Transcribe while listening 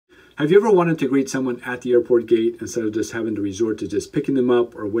Have you ever wanted to greet someone at the airport gate instead of just having to resort to just picking them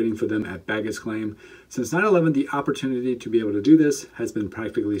up or waiting for them at baggage claim? Since 9/11, the opportunity to be able to do this has been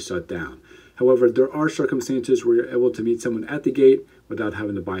practically shut down. However, there are circumstances where you're able to meet someone at the gate without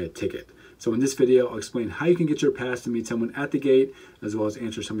having to buy a ticket. So in this video, I'll explain how you can get your pass to meet someone at the gate, as well as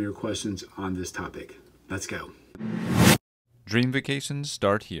answer some of your questions on this topic. Let's go. Dream vacations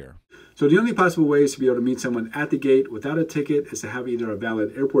start here. So the only possible ways to be able to meet someone at the gate without a ticket is to have either a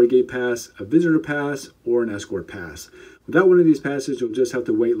valid airport gate pass, a visitor pass, or an escort pass. Without one of these passes, you'll just have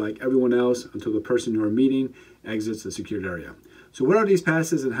to wait like everyone else until the person you are meeting exits the secured area. So what are these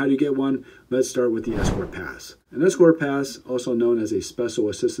passes and how do you get one? Let's start with the escort pass. An escort pass, also known as a special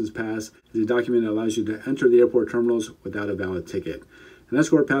assistance pass, is a document that allows you to enter the airport terminals without a valid ticket. An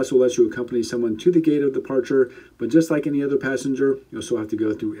escort pass will let you accompany someone to the gate of departure, but just like any other passenger, you also have to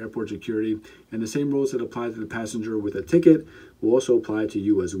go through airport security, and the same rules that apply to the passenger with a ticket will also apply to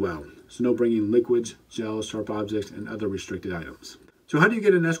you as well. So no bringing liquids, gels, sharp objects, and other restricted items. So how do you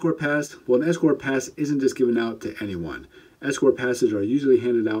get an escort pass? Well, an escort pass isn't just given out to anyone. Escort passes are usually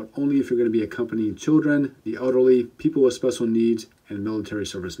handed out only if you're going to be accompanying children, the elderly, people with special needs, and military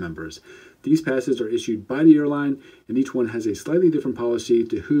service members. These passes are issued by the airline, and each one has a slightly different policy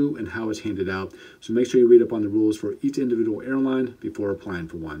to who and how it's handed out. So make sure you read up on the rules for each individual airline before applying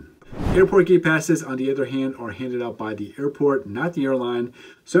for one. Airport gate passes, on the other hand, are handed out by the airport, not the airline.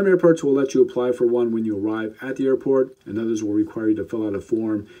 Some airports will let you apply for one when you arrive at the airport, and others will require you to fill out a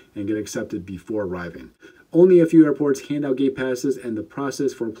form and get accepted before arriving. Only a few airports hand out gate passes, and the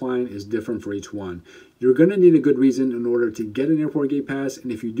process for applying is different for each one. You're going to need a good reason in order to get an airport gate pass,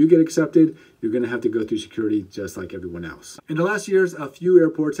 and if you do get accepted, you're going to have to go through security just like everyone else. In the last years, a few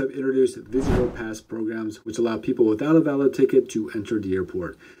airports have introduced visitor pass programs, which allow people without a valid ticket to enter the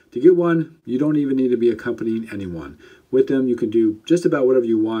airport. To get one, you don't even need to be accompanying anyone. With them, you can do just about whatever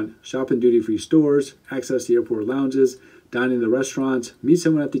you want: shop in duty-free stores, access the airport lounges, dine in the restaurants, meet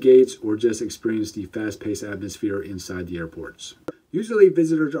someone at the gates, or just experience the fast-paced atmosphere inside the airports. Usually,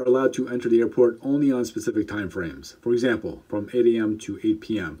 visitors are allowed to enter the airport only on specific time frames. For example, from 8 a.m. to 8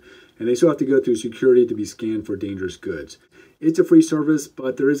 p.m. And they still have to go through security to be scanned for dangerous goods. It's a free service,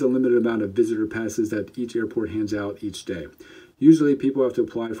 but there is a limited amount of visitor passes that each airport hands out each day. Usually, people have to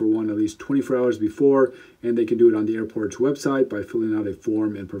apply for one at least 24 hours before, and they can do it on the airport's website by filling out a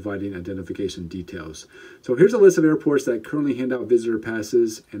form and providing identification details. So here's a list of airports that currently hand out visitor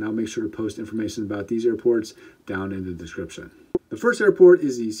passes, and I'll make sure to post information about these airports down in the description. The first airport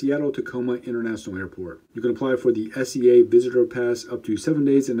is the Seattle-Tacoma International Airport. You can apply for the SEA Visitor Pass up to 7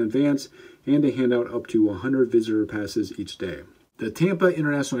 days in advance, and they hand out up to 100 visitor passes each day. The Tampa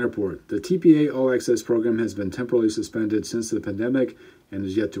International Airport. The TPA All Access program has been temporarily suspended since the pandemic and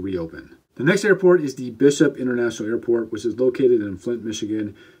is yet to reopen. The next airport is the Bishop International Airport, which is located in Flint,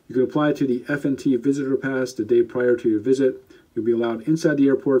 Michigan. You can apply to the FNT Visitor Pass the day prior to your visit. You'll be allowed inside the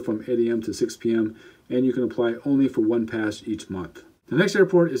airport from 8 a.m. to 6 p.m., and you can apply only for one pass each month. The next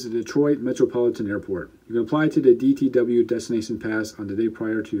airport is the Detroit Metropolitan Airport. You can apply to the DTW Destination Pass on the day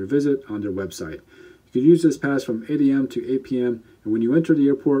prior to your visit on their website. You can use this pass from 8 a.m. to 8 p.m., and when you enter the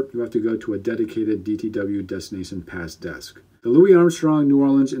airport, you have to go to a dedicated DTW Destination Pass desk. The Louis Armstrong New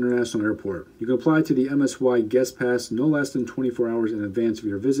Orleans International Airport. You can apply to the MSY Guest Pass no less than 24 hours in advance of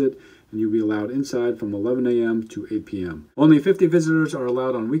your visit, and you'll be allowed inside from 11 a.m. to 8 p.m. Only 50 visitors are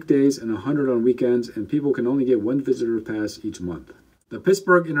allowed on weekdays and 100 on weekends, and people can only get one visitor pass each month. The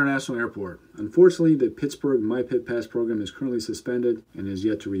Pittsburgh International Airport. Unfortunately, the Pittsburgh My Pit Pass program is currently suspended and is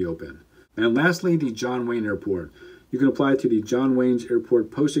yet to reopen. And lastly, the John Wayne Airport. You can apply to the John Wayne's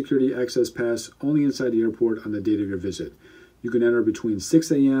Airport Post-Security Access Pass only inside the airport on the date of your visit. You can enter between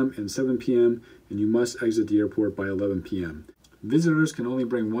 6 a.m. and 7 p.m., and you must exit the airport by 11 p.m. Visitors can only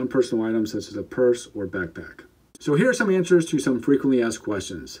bring one personal item, such as a purse or backpack. So here are some answers to some frequently asked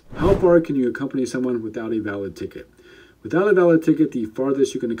questions. How far can you accompany someone without a valid ticket? Without a valid ticket, the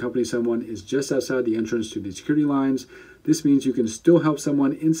farthest you can accompany someone is just outside the entrance to the security lines. This means you can still help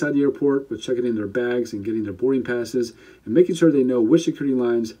someone inside the airport with checking in their bags and getting their boarding passes and making sure they know which security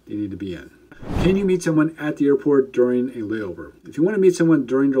lines they need to be in. Can you meet someone at the airport during a layover? If you want to meet someone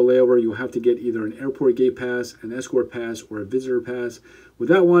during their layover, you'll have to get either an airport gate pass, an escort pass, or a visitor pass.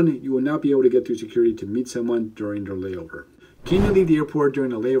 Without one, you will not be able to get through security to meet someone during their layover. Can you leave the airport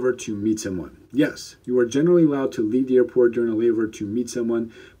during a layover to meet someone? Yes, you are generally allowed to leave the airport during a layover to meet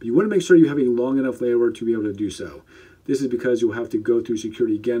someone, but you want to make sure you have a long enough layover to be able to do so. This is because you'll have to go through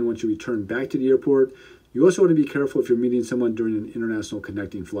security again once you return back to the airport. You also want to be careful if you're meeting someone during an international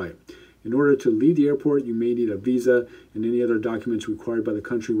connecting flight. In order to leave the airport, you may need a visa and any other documents required by the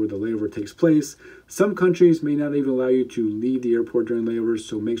country where the layover takes place. Some countries may not even allow you to leave the airport during layovers,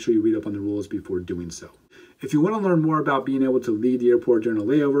 so make sure you read up on the rules before doing so. If you want to learn more about being able to leave the airport during a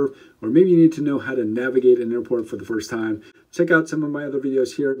layover, or maybe you need to know how to navigate an airport for the first time, check out some of my other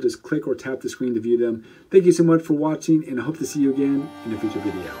videos here. Just click or tap the screen to view them. Thank you so much for watching, and I hope to see you again in a future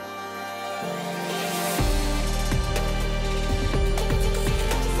video.